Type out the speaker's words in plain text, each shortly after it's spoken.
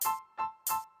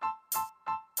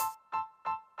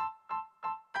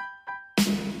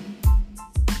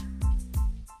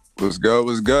What's good?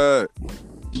 What's good?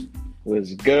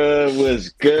 What's good? What's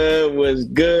good? What's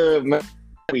good, man?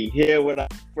 We here with our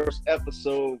first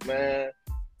episode, man.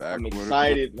 Back I'm with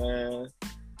excited, man.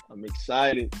 I'm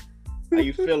excited. How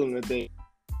you feeling today?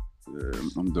 Yeah,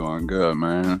 I'm doing good,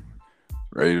 man.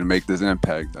 Ready to make this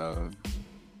impact, dog.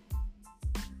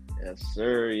 Yes,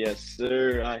 sir. Yes,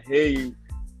 sir. I hear you.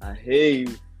 I hear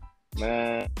you,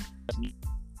 man.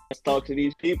 Let's talk to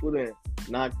these people then.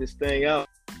 Knock this thing out.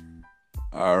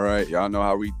 All right, y'all know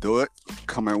how we do it.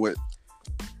 Coming with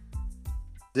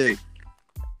Dick.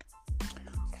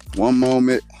 One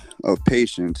moment of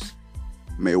patience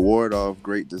may ward off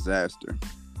great disaster.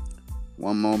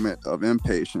 One moment of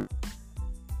impatience,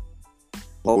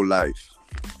 whole life.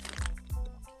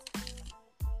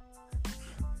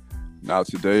 Now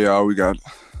today, y'all, we got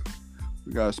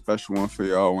a special one for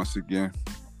y'all once again.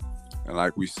 And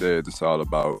like we said, it's all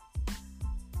about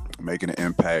making an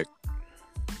impact,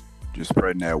 just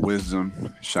spreading that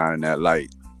wisdom, shining that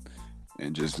light,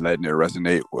 and just letting it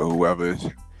resonate with whoever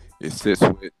it sits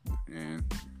with, and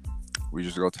we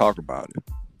just gonna talk about it.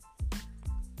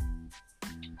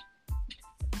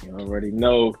 You already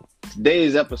know.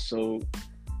 Today's episode,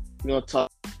 we're gonna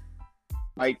talk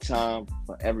right time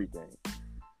for everything.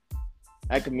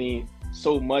 That could mean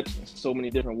so much in so many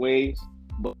different ways,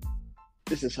 but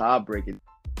this is how I break it.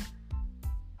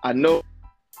 I know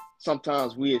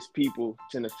sometimes we as people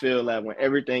tend to feel that when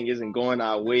everything isn't going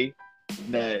our way,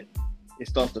 that it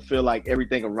starts to feel like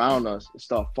everything around us it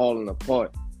starts falling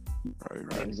apart.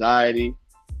 Right. Anxiety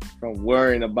from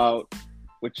worrying about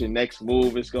what your next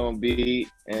move is going to be,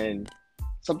 and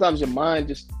sometimes your mind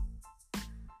just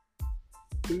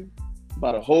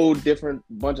about a whole different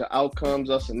bunch of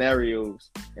outcomes or scenarios,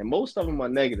 and most of them are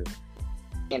negative.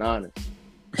 Being honest,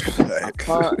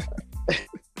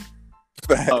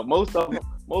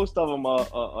 most of them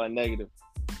are negative.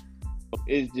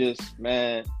 It's just,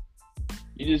 man,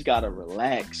 you just gotta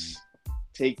relax,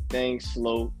 take things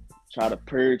slow, try to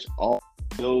purge all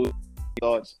those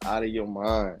thoughts out of your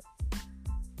mind.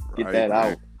 Get that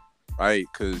out. Right,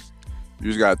 because you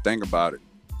just gotta think about it.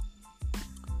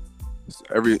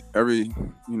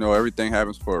 Everything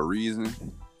happens for a reason,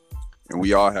 and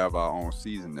we all have our own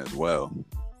season as well.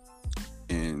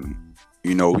 And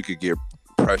we could get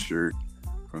pressured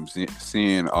from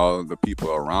seeing all the people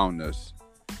around us.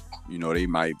 They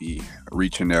might be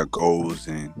reaching their goals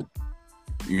and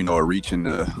reaching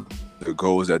the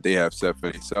goals that they have set for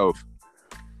themselves.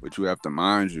 But you have to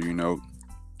mind you,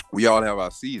 we all have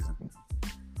our season,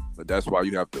 but that's why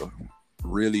you have to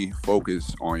really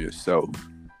focus on yourself.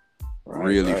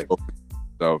 Focus on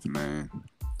yourself, man.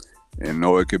 And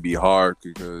know it could be hard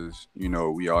because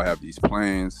we all have these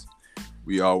plans.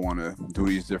 We all want to do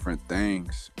these different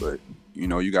things, but you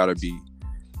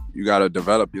gotta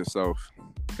develop yourself.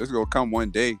 It's gonna come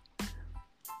one day,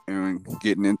 and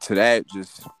getting into that,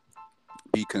 just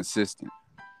be consistent.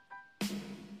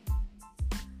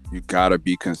 You gotta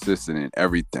be consistent in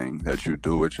everything that you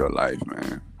do with your life,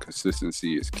 man.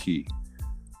 Consistency is key.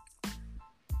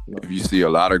 If you see a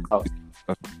lot of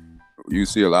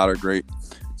great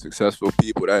successful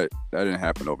people, that didn't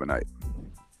happen overnight.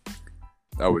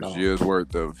 That was years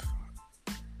worth of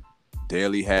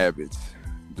daily habits,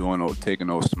 taking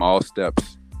those small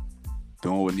steps,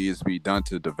 doing what needs to be done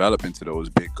to develop into those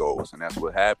big goals, and that's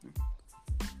what happened.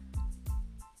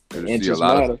 The inches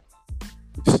matter.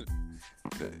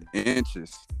 The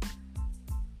inches.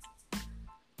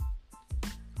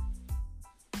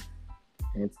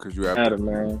 Because you have to,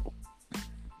 man.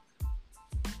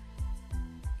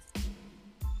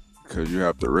 Because you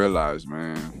have to realize,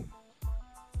 man,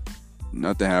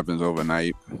 nothing happens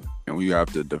overnight, and we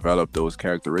have to develop those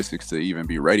characteristics to even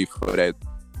be ready for that.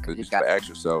 Because you gotta ask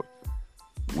yourself,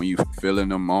 when you feel in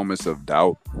the moments of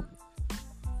doubt,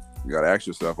 you gotta ask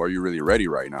yourself, are you really ready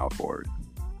right now for it?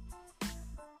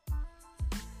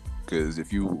 Because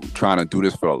if you trying to do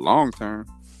this for the long term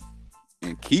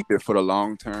and keep it for the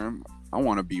long term, I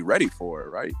want to be ready for it,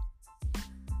 right?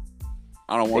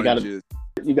 I don't want to just.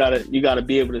 You gotta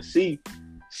be able to see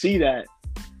that.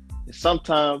 And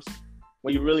sometimes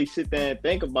when you really sit there and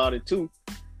think about it too,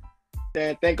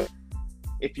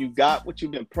 if you got what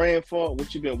you've been praying for,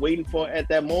 what you've been waiting for at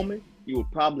that moment, you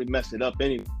would probably mess it up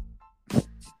anyway.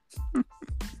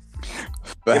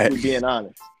 If you're being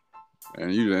honest.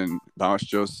 And you done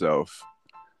bounced yourself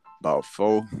about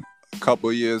a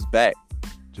couple years back.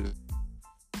 Just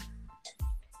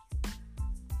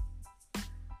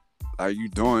like you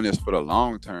doing this for the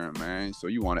long term, man. So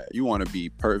you wanna be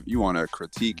perfect. You wanna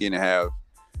critique and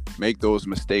make those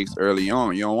mistakes early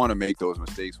on. You don't want to make those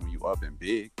mistakes when you up and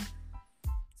big.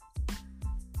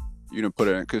 You done put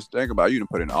it in, because think about it, you done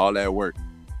put in all that work.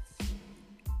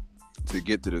 to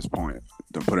get to this point,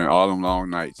 to put in all them long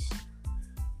nights,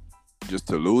 just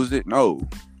to lose it. No,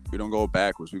 we don't go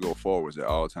backwards. We go forwards at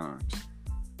all times.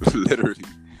 Literally,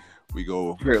 we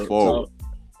go Real forward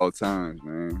talk. all times,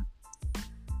 man.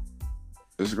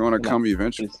 It's gonna come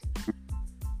eventually.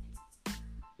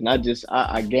 And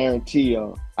I guarantee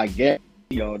y'all, I guarantee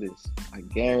y'all this. I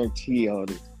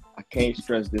can't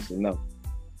stress this enough.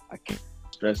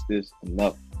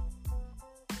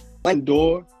 One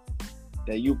door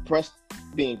that you pressed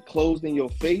being closed in your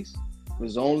face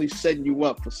was only setting you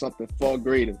up for something far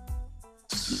greater.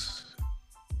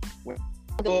 When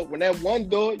that one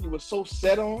door you were so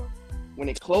set on, when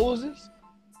it closes,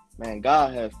 man,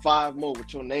 God has 5 more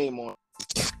with your name on.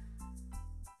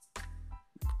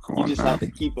 You just have to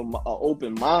keep an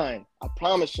open mind. I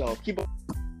promise y'all,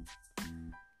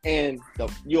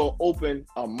 you'll open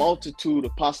a multitude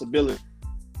of possibilities.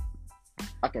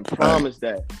 I can promise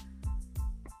that.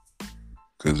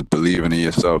 Because believing in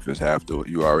yourself is half the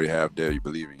you already have there. You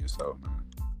believe in yourself, man.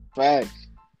 Facts.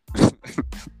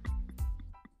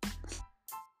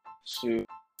 Shoot,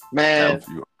 man.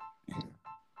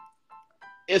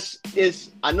 It's.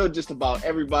 I know just about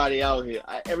everybody out here.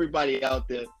 Everybody out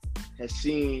there has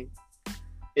seen.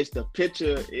 It's the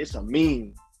picture. It's a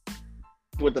meme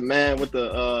with the man with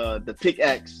the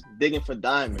pickaxe digging for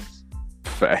diamonds.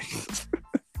 Facts.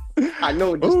 I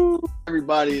know just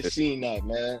everybody has seen that,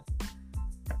 man.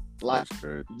 Like,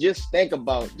 just think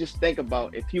about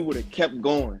if he would have kept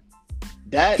going.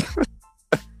 That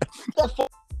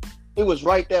it was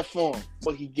right there for him,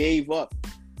 but he gave up.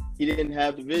 He didn't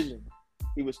have the vision.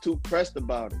 He was too pressed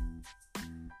about it.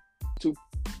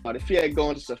 If he had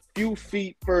gone just a few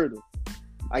feet further,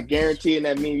 I guarantee in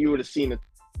that meme you would have seen it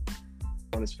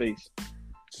on his face.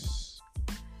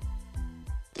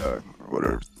 Would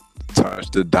have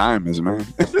touched the diamonds, man.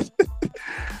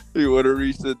 He would have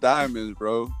reached the diamonds,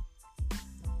 bro.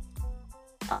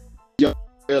 You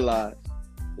realize,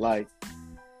 like,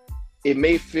 it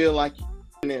may feel like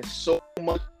you're in so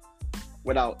much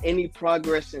without any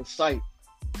progress in sight.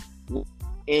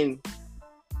 In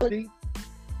reality,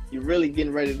 you're really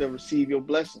getting ready to receive your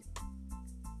blessing.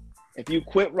 If you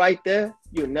quit right there,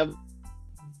 you'll never.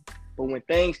 But when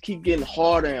things keep getting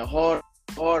harder and harder,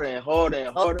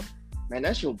 man,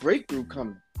 that's your breakthrough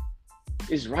coming.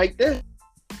 It's right there.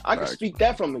 I can speak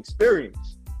that from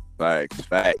experience. Facts.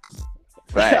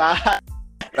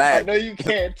 I know you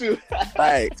can too.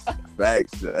 Facts. I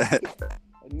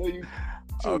know you too.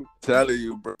 I'm telling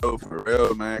you, bro, for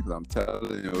real, man, because I'm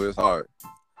telling you, it's hard.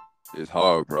 It's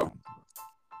hard, bro.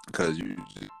 Because you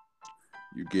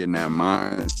get in that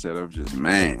mindset of just,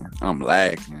 man, I'm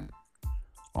lacking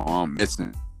or I'm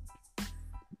missing.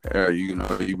 You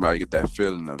know, you might get that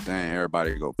feeling of, dang,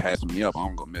 everybody go pass me up.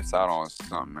 I'm going to miss out on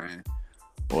something, man.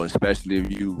 Or especially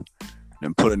if you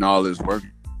then putting all this work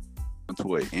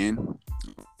into an end.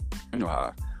 You know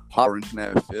how heart-wrenching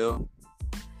that feel?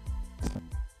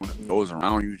 When it goes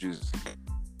around you, just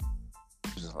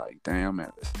like, damn,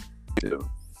 man.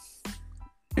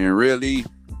 And really,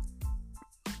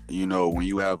 you know, when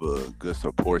you have a good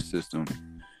support system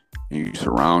and you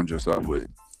surround yourself with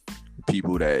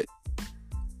people that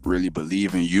really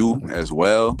believe in you as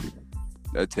well,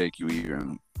 that take you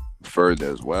even further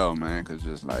as well, man. Because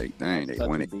just like, dang,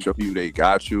 when they show you they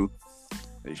got you,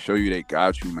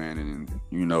 man. And,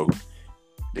 you know,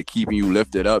 they keeping you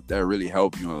lifted up. That really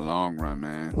help you in the long run,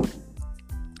 man.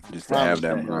 Just to have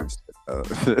that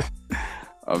mindset.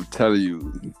 I'm telling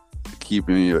you,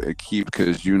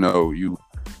 because, you know, you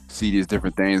see these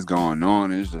different things going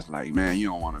on. It's just like, man, you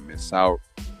don't want to miss out.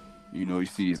 You know, you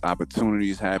see these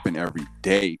opportunities happen every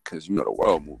day because, you know, the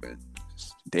world moving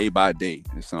day by day.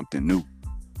 It's something new.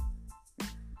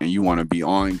 And you want to be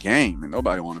on game, and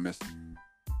nobody want to miss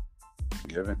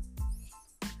given.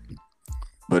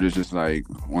 But it's just like,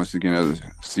 once again, there's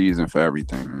a season for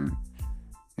everything, man.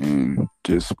 And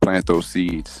just plant those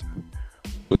seeds.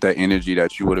 Put that energy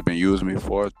that you would have been using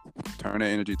before, turn that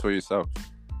energy toward yourself.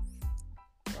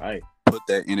 Right. Put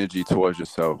that energy towards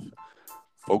yourself.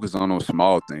 Focus on those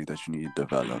small things that you need to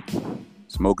develop.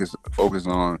 Focus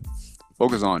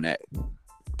on that.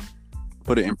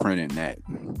 Put an imprint in that.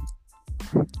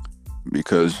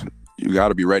 Because you got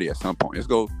to be ready at some point. It's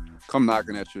go come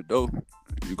knocking at your door.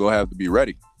 You go have to be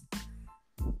ready.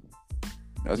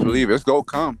 That's believe it's go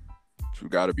come. But you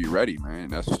got to be ready, man.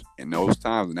 That's in those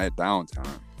times, in that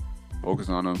downtime. Focus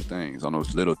on those things, on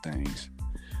those little things.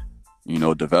 You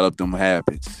know, develop them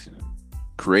habits.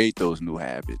 Create those new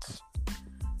habits.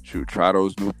 Shoot, try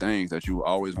those new things that you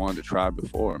always wanted to try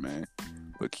before, man.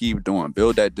 But keep doing.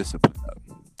 Build that discipline up.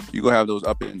 You gonna have those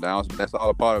up and downs, but that's all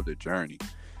a part of the journey.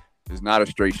 It's not a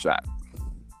straight shot.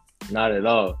 Not at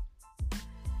all.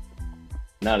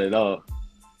 Not at all.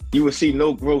 You would see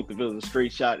no growth if it was a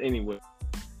straight shot anyway.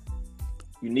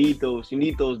 You need those. You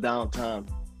need those downtime.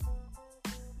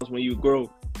 When you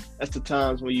grow, that's the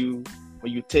times when you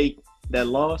take that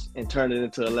loss and turn it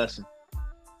into a lesson.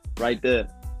 Right there.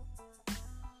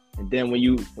 And then when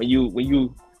you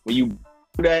do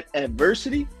that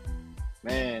adversity,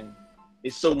 man,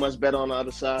 it's so much better on the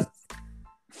other side.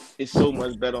 It's so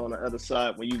much better on the other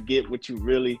side when you get what you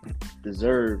really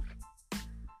deserve.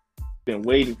 Been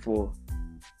waiting for.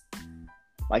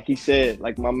 Like he said,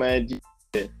 like my man G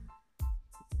said,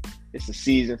 it's a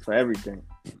season for everything.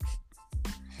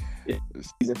 It's a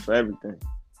season for everything.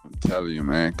 I'm telling you,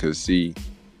 man, because see,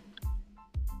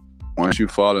 once you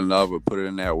fall in love or put it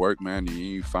in that work, man, and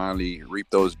you finally reap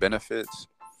those benefits,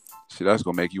 see, that's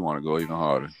going to make you want to go even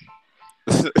harder.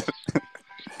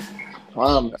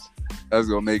 Promise. That's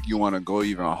going to make you want to go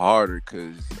even harder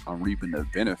because I'm reaping the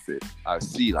benefit. I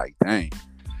see, like, dang,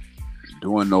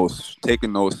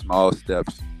 taking those small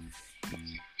steps,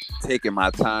 taking my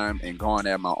time and going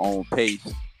at my own pace,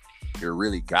 it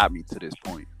really got me to this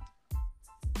point.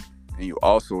 And you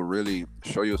also really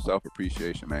show yourself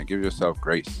appreciation, man. Give yourself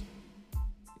grace.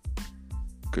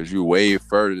 Because you way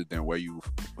further than where you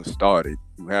started.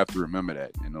 You have to remember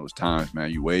that in those times,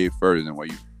 man. You way further than where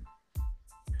you...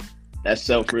 That's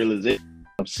self-realization.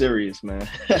 I'm serious, man.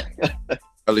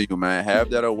 Telling you, man,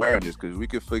 have that awareness because we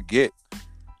could forget.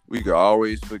 We could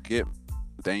always forget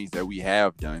things that we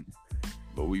have done.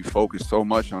 But we focus so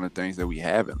much on the things that we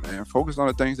haven't, man. Focus on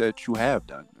the things that you have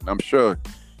done. And I'm sure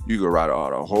you could write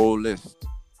out a whole list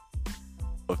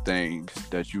of things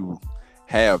that you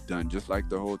have done, just like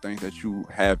the whole things that you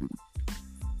haven't.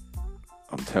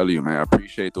 I'm telling you, man, I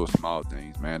appreciate those small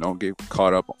things, man. Don't get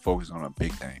caught up on focusing on the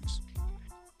big things.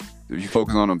 If you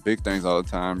focus on the big things all the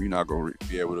time, you're not going to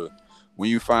be able to, when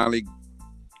you finally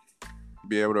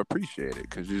be able to appreciate it,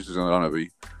 because you're just going to be,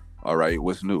 all right,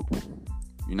 what's new?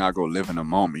 You're not going to live in the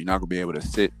moment. You're not going to be able to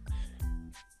sit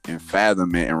and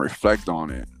fathom it and reflect on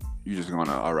it. You're just going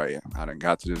to, all right, I done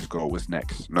got to this goal. What's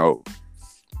next? No.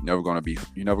 You're never going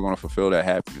to fulfill that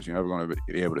happiness. You're never going to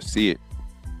be able to see it.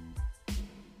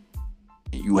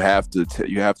 You have to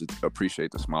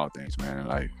appreciate the small things, man, in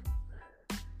life.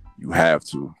 You have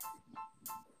to.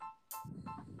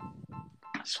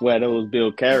 I swear those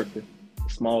build character.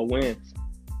 Small wins.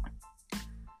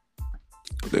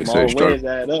 They Small say wins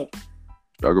add up.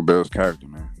 Struggle builds character,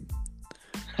 man.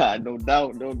 No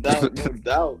doubt.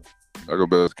 Struggle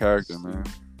builds character, man.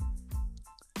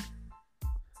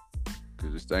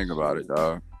 Cause just think about it,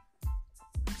 dog.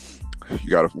 You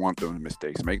gotta want those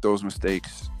mistakes. Make those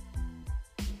mistakes.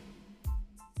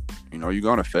 You know, you're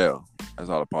gonna fail. That's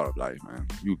all a part of life, man.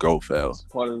 You go fail. It's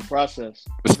part of the process.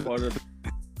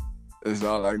 It's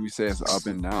all, like we say, it's up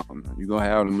and down. You're gonna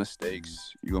have the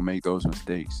mistakes. You're gonna make those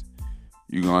mistakes.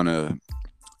 You're gonna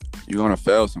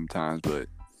fail sometimes, but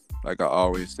like I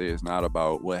always say, it's not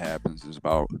about what happens, it's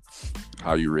about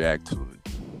how you react to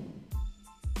it.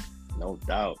 No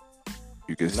doubt.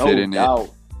 You can sit in that.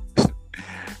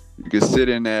 You can sit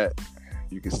in that.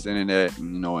 You can sit in that, you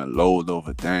know, and loathe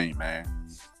over, dang, man.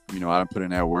 You know, I done put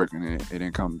in that work and it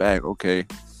didn't come back. Okay,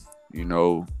 you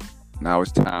know, now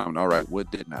it's time. All right,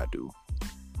 what didn't I do?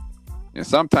 And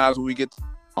sometimes when we get to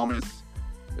moments,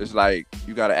 it's like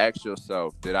you got to ask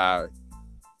yourself, did I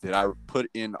put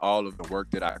in all of the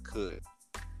work that I could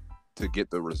to get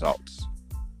the results?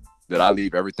 Did I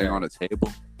leave everything on the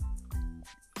table?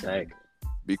 Exactly.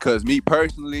 Because me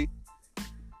personally,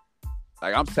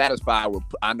 like, I'm satisfied with,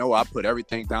 I know I put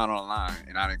everything down on the line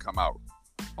and I didn't come out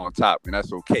on top, and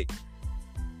that's okay.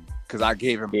 Because I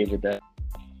gave it that.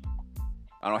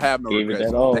 I don't have no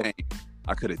regrets. Dang,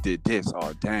 I could have did this.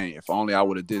 Oh, dang, if only I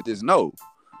would have did this. No.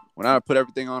 When I put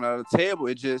everything on the table,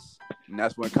 and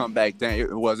that's when it come back. Dang,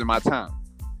 it wasn't my time.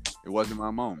 It wasn't my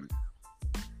moment.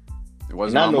 It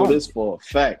wasn't my moment. I know this for a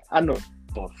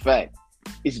fact.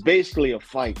 It's basically a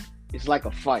fight. It's like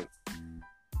a fight.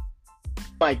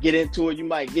 You might get into it. You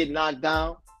might get knocked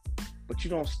down, but you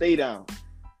don't stay down.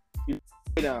 You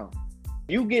stay down.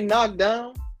 You get knocked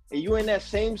down, and you in that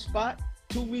same spot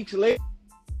 2 weeks later,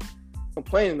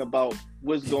 complaining about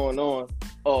what's going on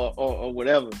or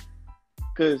whatever.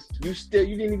 Because you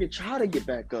didn't even try to get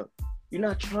back up. You're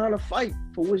not trying to fight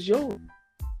for what's yours.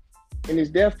 And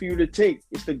it's there for you to take.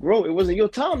 It's to grow. It wasn't your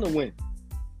time to win.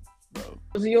 Bro.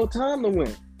 It wasn't your time to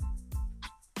win.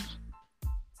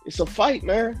 It's a fight,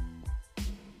 man.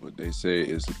 What they say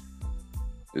is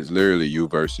literally you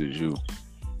versus you.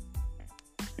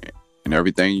 And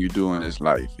everything you do in this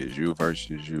life is you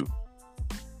versus you.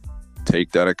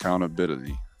 Take that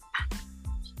accountability.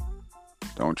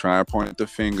 Don't try and point the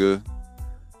finger.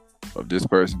 if this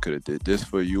person could have did this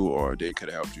for you or they could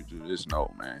have helped you do this.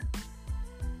 No, man.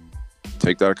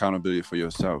 Take that accountability for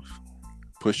yourself.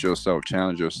 Push yourself,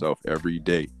 challenge yourself every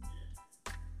day.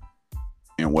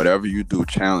 And whatever you do,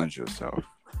 challenge yourself.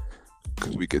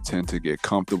 Because we could tend to get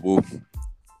comfortable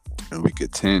and we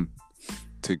could tend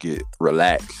to get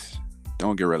relaxed.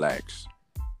 Don't get relaxed.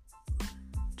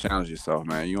 Challenge yourself,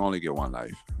 man. You only get one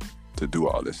life to do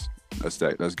all this. Let's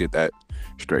get that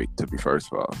straight to be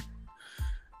first of all.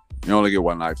 You only get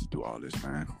one life to do all this,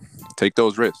 man. Take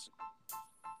those risks.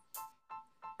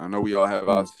 I know we all have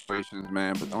our situations,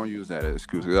 man, but don't use that as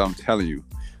excuse. Because I'm telling you,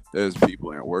 there's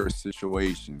people in worse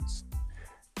situations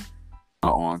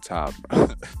are on top.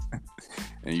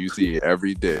 And you see it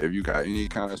every day. If you got any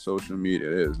kind of social media,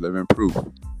 it is living proof.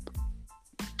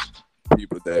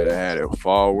 People that had it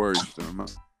far worse than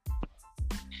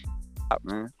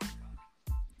man.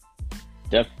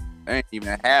 Definitely. They ain't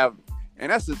even have,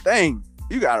 and that's the thing.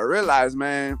 You gotta realize,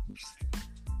 man.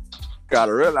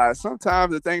 Gotta realize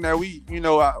sometimes the thing that we,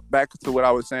 back to what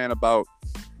I was saying about,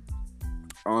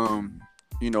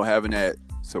 having that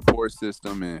support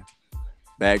system and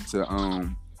back to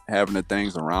having the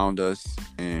things around us,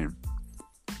 and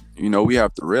we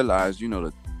have to realize,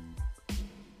 the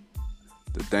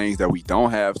things that we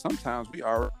don't have. Sometimes we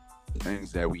are the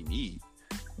things that we need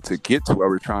to get to where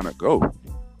we're trying to go.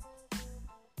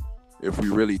 If we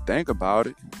really think about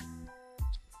it,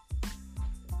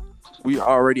 we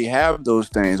already have those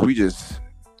things. We just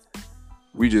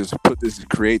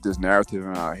create this narrative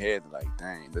in our head like,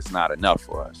 dang, that's not enough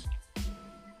for us.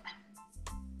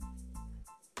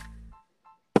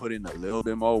 Put in a little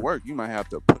bit more work. You might have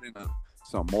to put in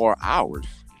some more hours.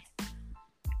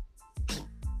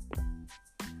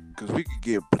 Because we could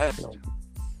get blessed.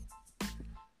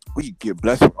 We could get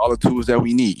blessed with all the tools that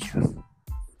we need.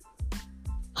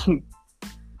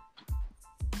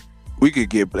 We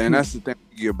could get, and that's the thing,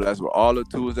 we get blessed with all the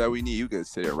tools that we need. You could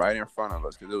sit it right in front of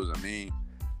us. Because it was a meme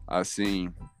I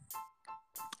seen,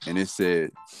 and it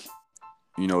said,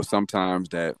 sometimes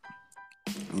that,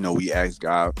 we ask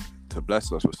God to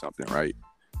bless us with something, right?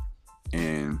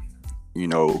 And,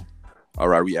 all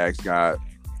right, we ask God,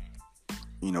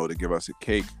 to give us a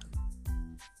cake.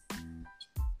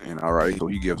 And all right, so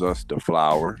he gives us the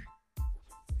flour.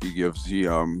 He gives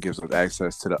us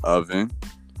access to the oven.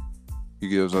 He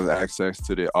gives us access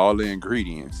to all the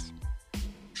ingredients.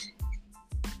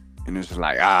 And it's just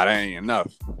like, that ain't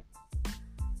enough.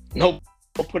 Nope.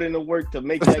 I'll put in the work to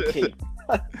make that cake.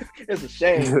 It's a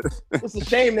shame. It's a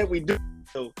shame that we do,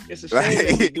 though. It's a shame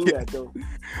that we do that, though.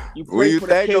 When you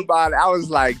think about it, I was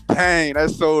like, dang,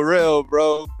 that's so real,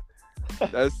 bro.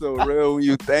 That's so real when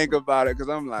you think about it. Because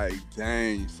I'm like,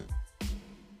 dang.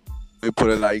 They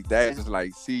put it like that. It's just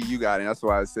like, see, you got it. That's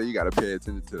why I say you got to pay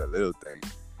attention to the little things.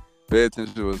 Pay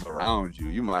attention to what's around you.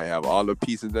 You might have all the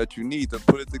pieces that you need to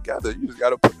put it together. You just got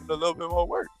to put in a little bit more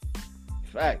work.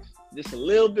 Facts. Just a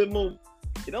little bit more.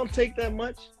 It don't take that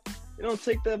much.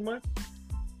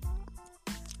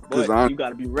 But you got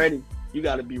to be ready. You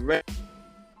got to be ready.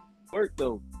 Work,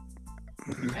 though.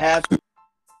 You have to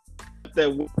put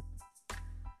that work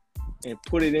and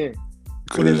put it in.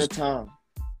 Put in the time.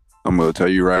 I'm going to tell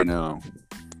you right now,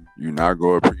 you're not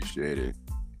going to appreciate it.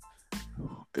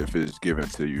 If it's given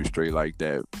to you straight like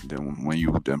that, then when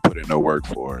you then put in the work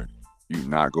for it, you're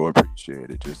not going to appreciate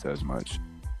it just as much.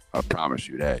 I promise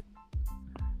you that.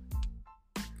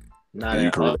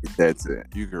 You can relate that to,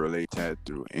 you can relate that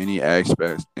through any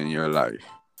aspect in your life.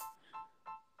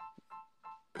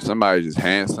 If somebody just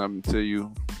hands something to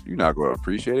you, you're not going to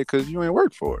appreciate it because you ain't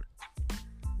worked for it.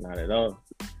 Not at all.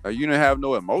 You didn't have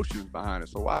no emotions behind it,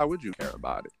 so why would you care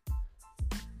about it?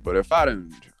 But if I done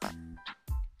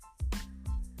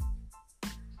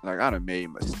made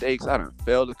mistakes, I done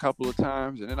failed a couple of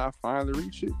times, and then I finally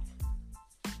reach it,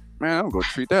 man, I'm gonna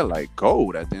treat that like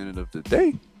gold at the end of the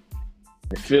day.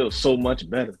 It feels so much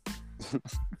better.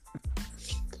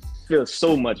 Feels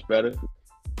so much better.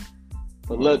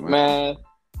 But look, man,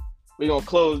 we're gonna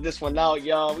close this one out,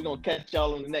 y'all. We're gonna catch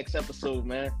y'all on the next episode,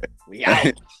 man. We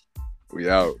out. We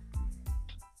out.